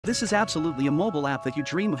This is absolutely a mobile app that you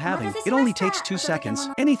dream of having. It only takes 2 seconds.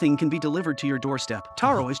 Anything can be delivered to your doorstep.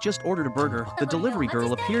 Taro has just ordered a burger. The delivery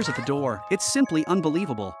girl appears at the door. It's simply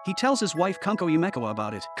unbelievable. He tells his wife Kunko Yamabe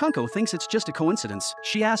about it. Kunko thinks it's just a coincidence.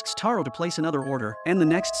 She asks Taro to place another order, and the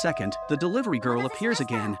next second, the delivery girl appears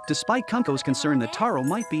again. Despite Kunko's concern that Taro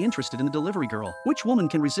might be interested in the delivery girl, which woman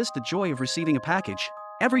can resist the joy of receiving a package?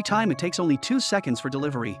 Every time it takes only 2 seconds for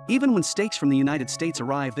delivery. Even when steaks from the United States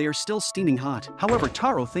arrive, they are still steaming hot. However,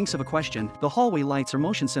 Taro thinks of a question. The hallway lights are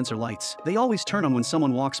motion sensor lights. They always turn on when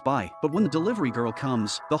someone walks by, but when the delivery girl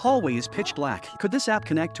comes, the hallway is pitch black. Could this app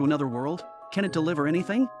connect to another world? Can it deliver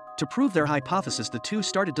anything? To prove their hypothesis, the two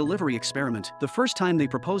start a delivery experiment. The first time they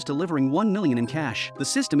propose delivering 1 million in cash. The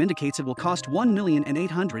system indicates it will cost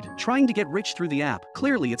 1,800,000. Trying to get rich through the app.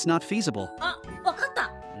 Clearly it's not feasible.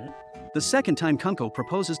 The second time Kunko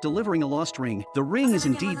proposes delivering a lost ring, the ring is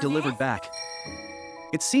indeed delivered back.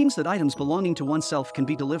 It seems that items belonging to oneself can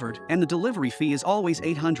be delivered, and the delivery fee is always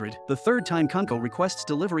 800. The third time Kunko requests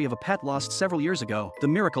delivery of a pet lost several years ago, the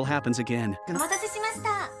miracle happens again.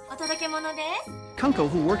 Kunko,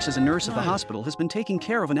 who works as a nurse at the hospital, has been taking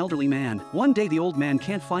care of an elderly man. One day the old man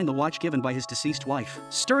can't find the watch given by his deceased wife.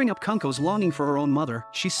 Stirring up Kunko's longing for her own mother,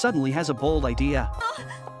 she suddenly has a bold idea.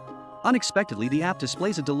 Unexpectedly, the app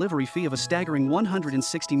displays a delivery fee of a staggering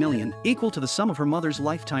 160 million, equal to the sum of her mother's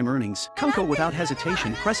lifetime earnings. Kunko, without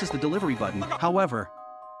hesitation, presses the delivery button. However,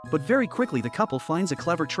 but very quickly the couple finds a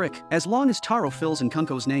clever trick. As long as Taro fills in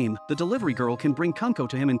Kunko's name, the delivery girl can bring Kunko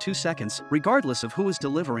to him in 2 seconds, regardless of who is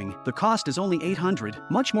delivering. The cost is only 800,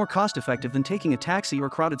 much more cost-effective than taking a taxi or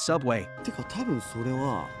crowded subway. てか多分それ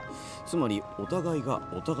はつまりお互いが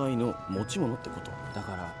お互いの持ち物ってことだ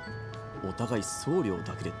からお互い送料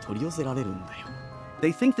だけで取り寄せられるんだよ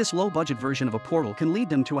They think this low-budget version of a portal can lead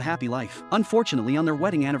them to a happy life. Unfortunately, on their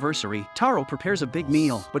wedding anniversary, Taro prepares a big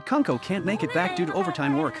meal, but Kunko can't make it back due to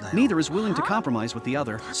overtime work. Neither is willing to compromise with the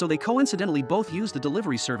other, so they coincidentally both use the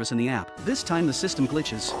delivery service in the app. This time the system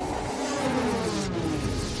glitches.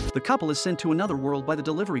 The couple is sent to another world by the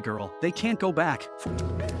delivery girl. They can't go back.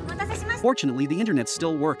 Fortunately, the internet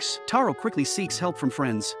still works. Taro quickly seeks help from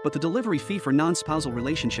friends, but the delivery fee for non-spousal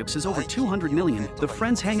relationships is over 200 million. The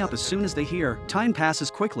friends hang up as soon as they hear. Time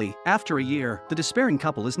passes quickly. After a year, the despairing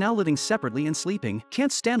couple is now living separately and sleeping.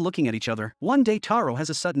 Can't stand looking at each other. One day Taro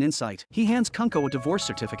has a sudden insight. He hands Kunko a divorce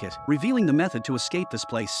certificate, revealing the method to escape this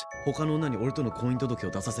place. 他の女に俺との婚姻届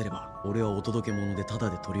を出させれば俺はお届け物でタ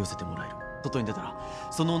ダで取り寄せてもらえる外に出たら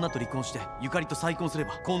その女と離婚してゆかりと再婚すれ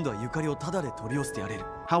ば今度はゆかりをタダで取り寄せてやれる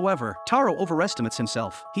However, Taro overestimates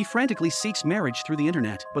himself. He frantically seeks marriage through the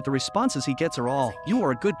internet, but the responses he gets are all, "You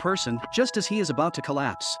are a good person," just as he is about to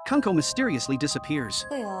collapse. Kunko mysteriously disappears.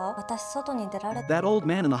 That old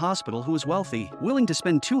man in the hospital who is wealthy, willing to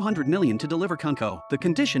spend 200 million to deliver Kunko. The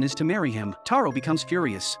condition is to marry him. Taro becomes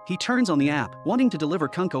furious. He turns on the app, wanting to deliver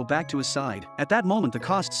Kunko back to his side. At that moment the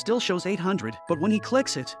cost still shows 800, but when he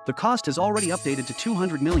clicks it, the cost is already updated to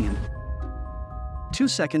 200 million.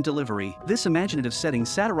 2-second delivery. This imaginative setting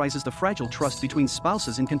satirizes the fragile trust between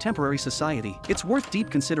spouses in contemporary society. It's worth deep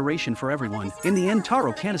consideration for everyone. In the end,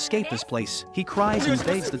 Taro can't escape this place. He cries and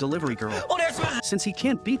begs the delivery girl. Since he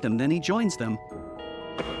can't beat them, then he joins them.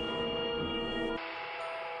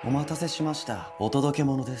 お待たせしました。お届け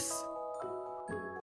物です。